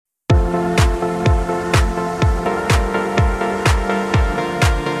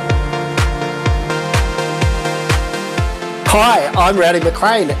Hi, I'm Rowdy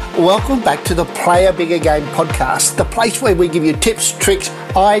McLean. Welcome back to the Play a Bigger Game podcast, the place where we give you tips, tricks,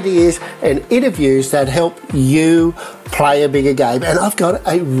 ideas and interviews that help you play a bigger game. And I've got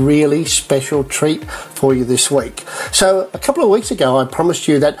a really special treat for you this week. So a couple of weeks ago, I promised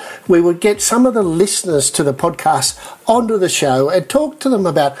you that we would get some of the listeners to the podcast onto the show and talk to them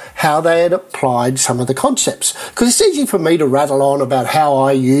about how they had applied some of the concepts. Because it's easy for me to rattle on about how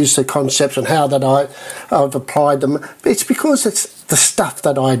I use the concepts and how that I've applied them. It's because it's the stuff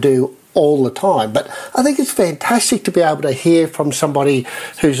that I do all the time. But I think it's fantastic to be able to hear from somebody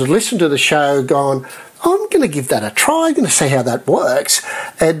who's listened to the show, gone, I'm going to give that a try, I'm going to see how that works,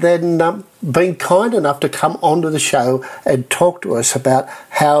 and then being kind enough to come onto the show and talk to us about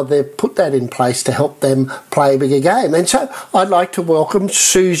how they've put that in place to help them play a bigger game. And so I'd like to welcome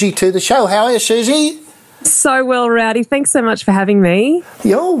Susie to the show. How are you, Susie? So well, Rowdy. Thanks so much for having me.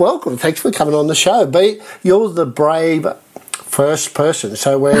 You're welcome. Thanks for coming on the show. You're the brave first person.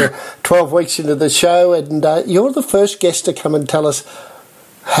 So we're 12 weeks into the show, and you're the first guest to come and tell us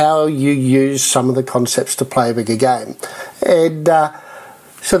how you use some of the concepts to play a bigger game. And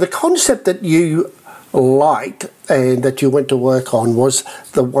so the concept that you liked and that you went to work on was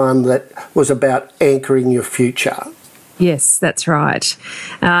the one that was about anchoring your future. Yes, that's right.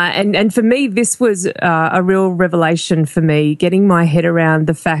 And for me, this was a real revelation for me, getting my head around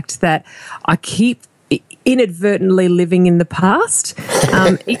the fact that I keep inadvertently living in the past.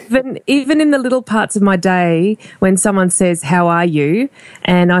 Even in the little parts of my day when someone says, how are you?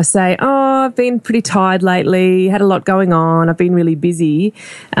 And I say, oh, I've been pretty tired lately, had a lot going on, I've been really busy.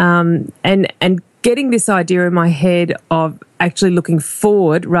 And getting this idea in my head of actually looking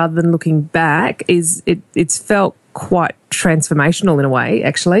forward rather than looking back it's felt quite transformational in a way,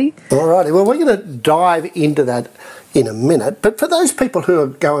 actually. All righty. Well, we're going to dive into that in a minute. But for those people who are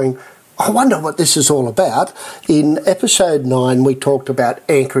going, I wonder what this is all about, in episode 9 we talked about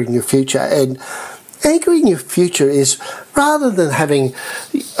anchoring your future. And anchoring your future is, rather than having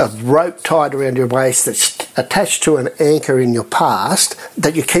a rope tied around your waist that's attached to an anchor in your past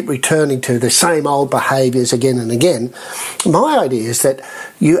that you keep returning to, the same old behaviours again and again, my idea is that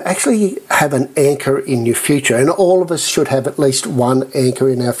you actually have an anchor in your future, and all of us should have at least one anchor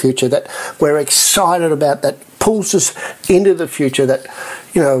in our future that we're excited about, that pulls us into the future, that,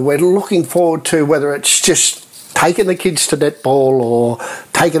 you know, we're looking forward to, whether it's just taking the kids to netball or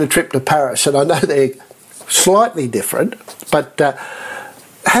taking a trip to Paris. And I know they're slightly different, but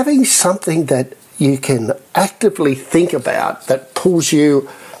having something that you can actively think about that pulls you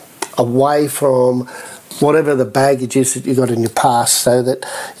away from whatever the baggage is that you got in your past, so that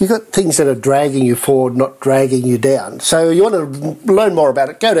you've got things that are dragging you forward, not dragging you down. So you want to learn more about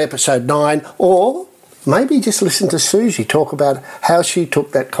it, go to episode 9, or maybe just listen to Susie talk about how she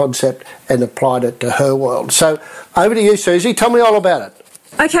took that concept and applied it to her world. So over to you, Susie. Tell me all about it.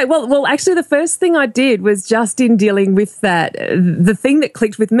 Okay, well, actually, the first thing I did was, just in dealing with that, the thing that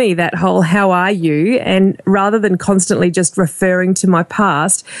clicked with me, that whole "how are you?" and rather than constantly just referring to my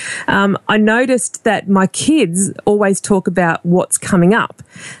past, I noticed that my kids always talk about what's coming up.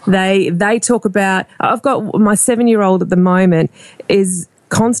 They talk about. I've got my 7-year-old at the moment is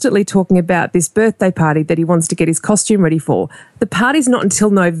constantly talking about this birthday party that he wants to get his costume ready for. The party's not until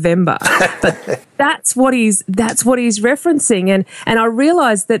November, but that's what he's referencing. And I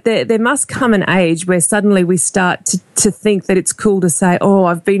realised that there must come an age where suddenly we start to think that it's cool to say, oh,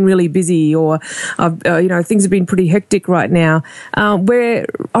 I've been really busy, or things have been pretty hectic right now. Where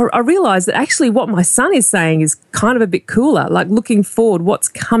I realised that actually what my son is saying is kind of a bit cooler, like looking forward, what's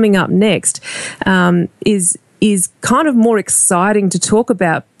coming up next is kind of more exciting to talk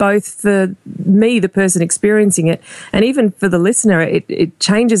about, both for me, the person experiencing it, and even for the listener. It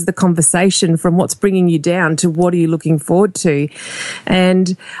changes the conversation from what's bringing you down to what are you looking forward to.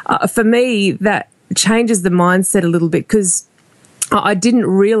 And for me, that changes the mindset a little bit, because I didn't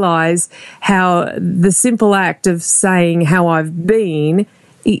realise how the simple act of saying how I've been,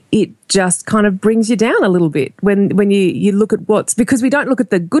 it just kind of brings you down a little bit when you look at what's, because we don't look at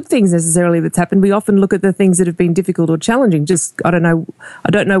the good things necessarily that's happened. We often look at the things that have been difficult or challenging. Just, I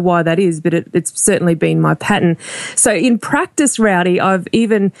don't know why that is, but it's certainly been my pattern. So in practice, Rowdy, I've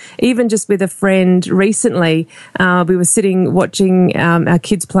even just with a friend recently, we were sitting watching our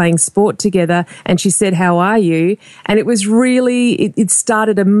kids playing sport together, and she said, how are you? And it was really, it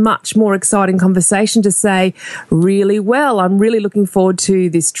started a much more exciting conversation to say, really well, I'm really looking forward to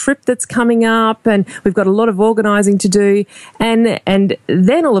this trip that's coming up, and we've got a lot of organising to do. And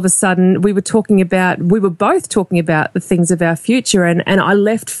then all of a sudden we were both talking about the things of our future, and I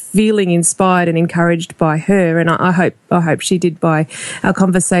left feeling inspired and encouraged by her, and I hope she did by our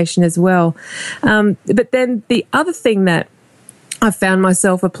conversation as well. But then the other thing that I've found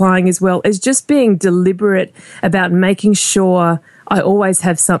myself applying as well is just being deliberate about making sure I always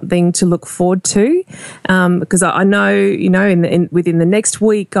have something to look forward to, because I know, within the next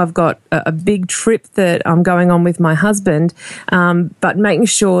week I've got a big trip that I'm going on with my husband, but making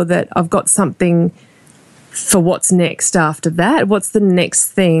sure that I've got something for what's next after that. What's the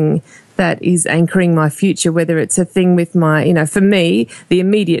next thing that is anchoring my future, whether it's a thing with my, for me, the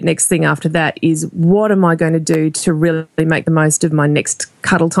immediate next thing after that is what am I going to do to really make the most of my next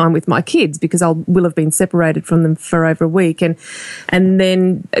cuddle time with my kids, because I will have been separated from them for over a week, and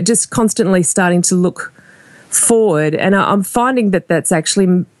then just constantly starting to look forward. And I'm finding that that's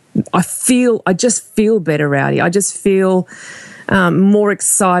actually, I just feel better, Rowdy. I just feel more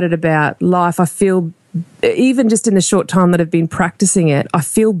excited about life. I feel, even just in the short time that I've been practicing it, I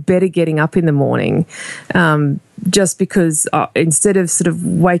feel better getting up in the morning, just because instead of sort of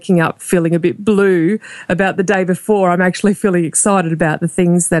waking up feeling a bit blue about the day before, I'm actually feeling excited about the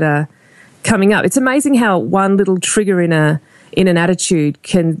things that are coming up. It's amazing how one little trigger in an attitude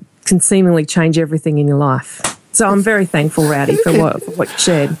can seemingly change everything in your life. So I'm very thankful, Rowdy, for what you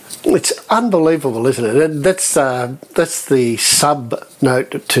shared. It's unbelievable, isn't it? And that's the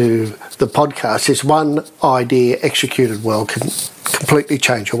sub-note to the podcast, is one idea executed well can completely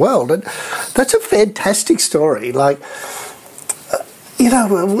change your world. And that's a fantastic story. Like,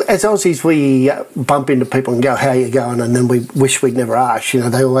 as Aussies, we bump into people and go, how you going? And then we wish we'd never asked.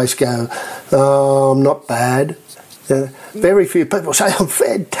 They always go, oh, I'm not bad. Very few people say, I'm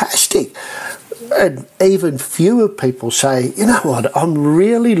fantastic. And even fewer people say, you know what, I'm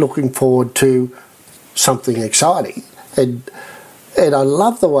really looking forward to something exciting. And I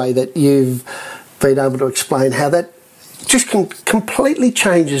love the way that you've been able to explain how that just completely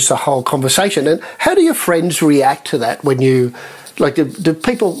changes the whole conversation. And how do your friends react to that when you, like, do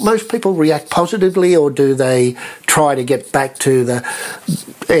most people react positively, or do they try to get back to the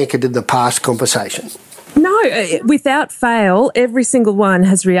anchored in the past conversation? No, without fail, every single one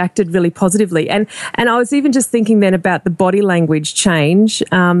has reacted really positively. And I was even just thinking then about the body language change,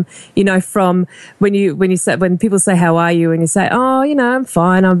 from when people say, how are you? And you say, oh, I'm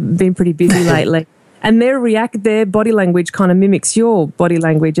fine. I've been pretty busy lately. And their body language kind of mimics your body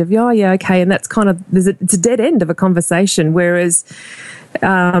language of, oh, yeah, okay. And that's kind of, it's a dead end of a conversation. Whereas,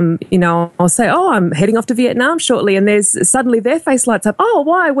 I'll say, oh, I'm heading off to Vietnam shortly, and there's suddenly their face lights up. Oh,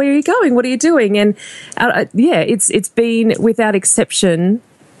 why? Where are you going? What are you doing? And it's been without exception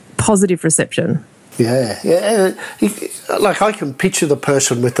positive reception. Yeah. Like, I can picture the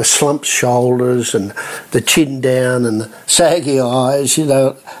person with the slumped shoulders and the chin down and the saggy eyes,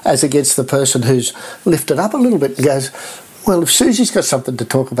 as against the person who's lifted up a little bit and goes, well, if Susie's got something to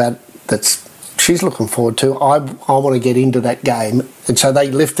talk about she's looking forward to, I want to get into that game. And so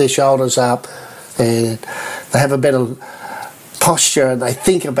they lift their shoulders up and they have a better posture and they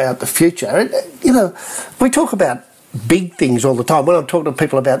think about the future. And, we talk about big things all the time. When I'm talking to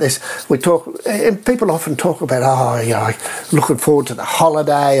people about this, and people often talk about, looking forward to the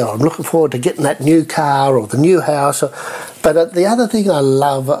holiday, or I'm looking forward to getting that new car or the new house. But the other thing I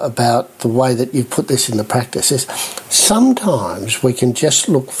love about the way that you put this into practice is sometimes we can just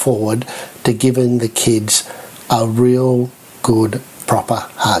look forward to giving the kids a real good, proper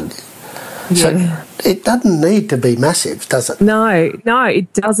hug. Yeah. So it doesn't need to be massive, does it? No,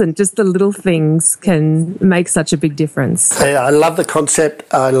 it doesn't. Just the little things can make such a big difference. Yeah, I love the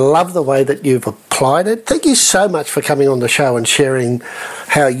concept. I love the way that you've applied it. Thank you so much for coming on the show and sharing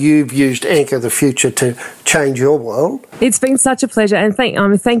how you've used Anchor the Future to change your world. It's been such a pleasure, and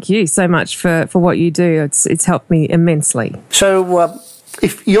thank you so much for what you do. It's helped me immensely. So,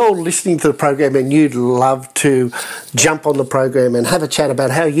 if you're listening to the program and you'd love to jump on the program and have a chat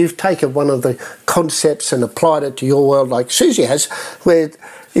about how you've taken one of the concepts and applied it to your world like Susie has, where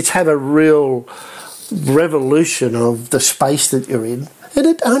it's had a real revolution of the space that you're in, and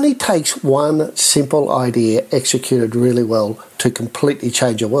it only takes one simple idea executed really well to completely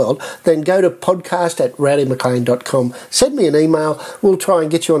change your world, then go to podcast@rowdymclean.com. Send me an email. We'll try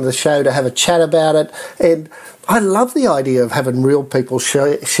and get you on the show to have a chat about it. And I love the idea of having real people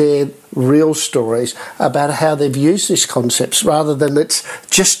share real stories about how they've used these concepts, rather than it's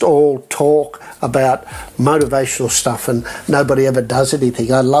just all talk about motivational stuff and nobody ever does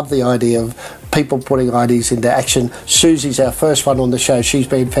anything. I love the idea of people putting ideas into action. Susie's our first one on the show. She's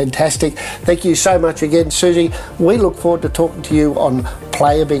been fantastic. Thank you so much again, Susie. We look forward to talking to you on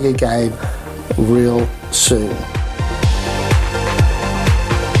Play a Bigger Game real soon.